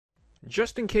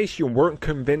Just in case you weren't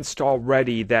convinced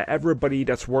already that everybody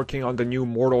that's working on the new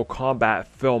Mortal Kombat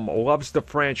film loves the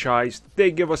franchise, they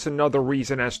give us another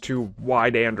reason as to why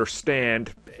they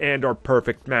understand and are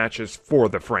perfect matches for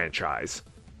the franchise.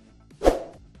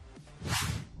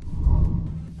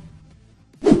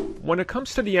 When it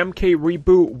comes to the MK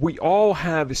reboot, we all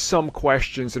have some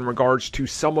questions in regards to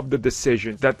some of the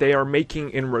decisions that they are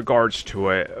making in regards to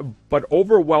it, but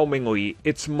overwhelmingly,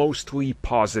 it's mostly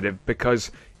positive because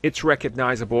it's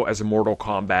recognizable as a Mortal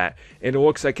Kombat, and it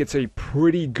looks like it's a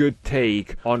pretty good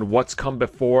take on what's come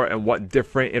before and what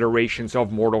different iterations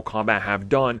of Mortal Kombat have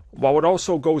done, while it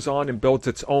also goes on and builds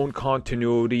its own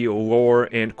continuity, lore,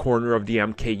 and corner of the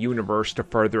MK universe to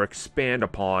further expand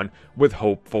upon with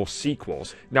hopeful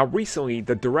sequels. Now recently,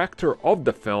 the director of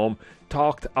the film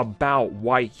talked about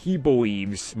why he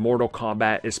believes Mortal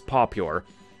Kombat is popular.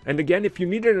 And again, if you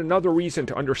needed another reason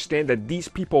to understand that these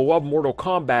people love Mortal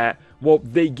Kombat, well,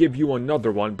 they give you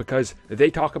another one because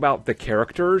they talk about the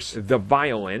characters, the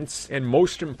violence, and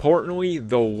most importantly,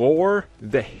 the lore,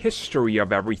 the history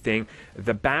of everything,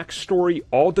 the backstory,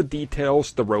 all the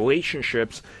details, the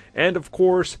relationships, and of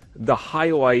course, the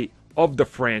highlight of the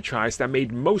franchise that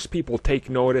made most people take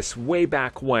notice way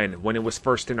back when it was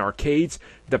first in arcades,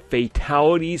 the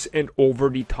fatalities and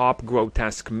over-the-top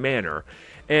grotesque manner.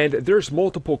 And there's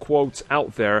multiple quotes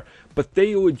out there, but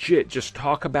they legit just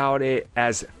talk about it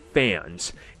as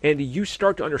fans. And you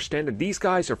start to understand that these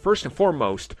guys are, first and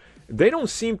foremost, they don't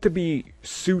seem to be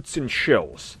suits and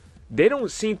shills. They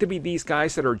don't seem to be these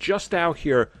guys that are just out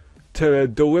here to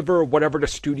deliver whatever the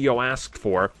studio asked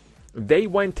for. They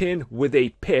went in with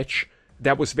a pitch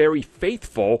that was very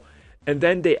faithful, and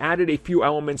then they added a few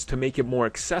elements to make it more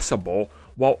accessible,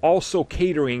 while also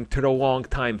catering to the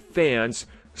longtime fans,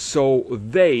 so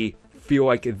they feel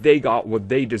like they got what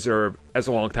they deserve as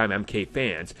longtime MK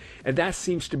fans. And that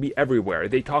seems to be everywhere.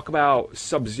 They talk about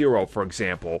Sub-Zero, for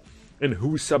example, and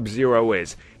who Sub-Zero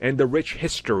is, and the rich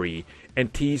history,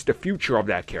 and tease the future of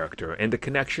that character, and the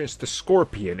connections to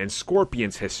Scorpion, and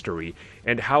Scorpion's history,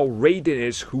 and how Raiden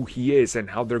is who he is,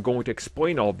 and how they're going to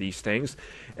explain all these things.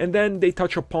 And then they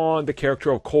touch upon the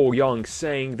character of Cole Young,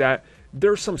 saying that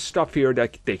there's some stuff here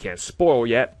that they can't spoil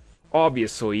yet,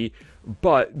 obviously,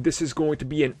 but this is going to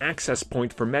be an access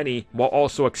point for many while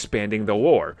also expanding the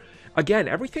lore. Again,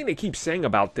 everything they keep saying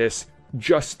about this,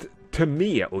 just to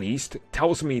me at least,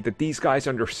 tells me that these guys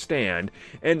understand,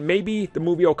 and maybe the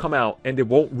movie will come out and it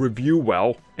won't review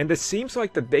well, and it seems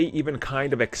like that they even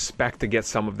kind of expect to get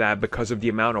some of that because of the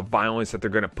amount of violence that they're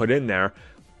going to put in there,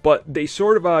 but they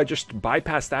sort of just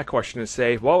bypass that question and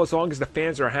say, well, as long as the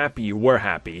fans are happy, we're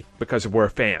happy, because we're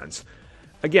fans.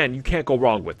 Again, you can't go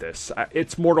wrong with this.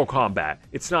 It's Mortal Kombat.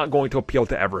 It's not going to appeal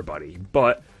to everybody.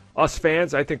 But us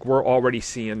fans, I think we're already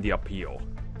seeing the appeal.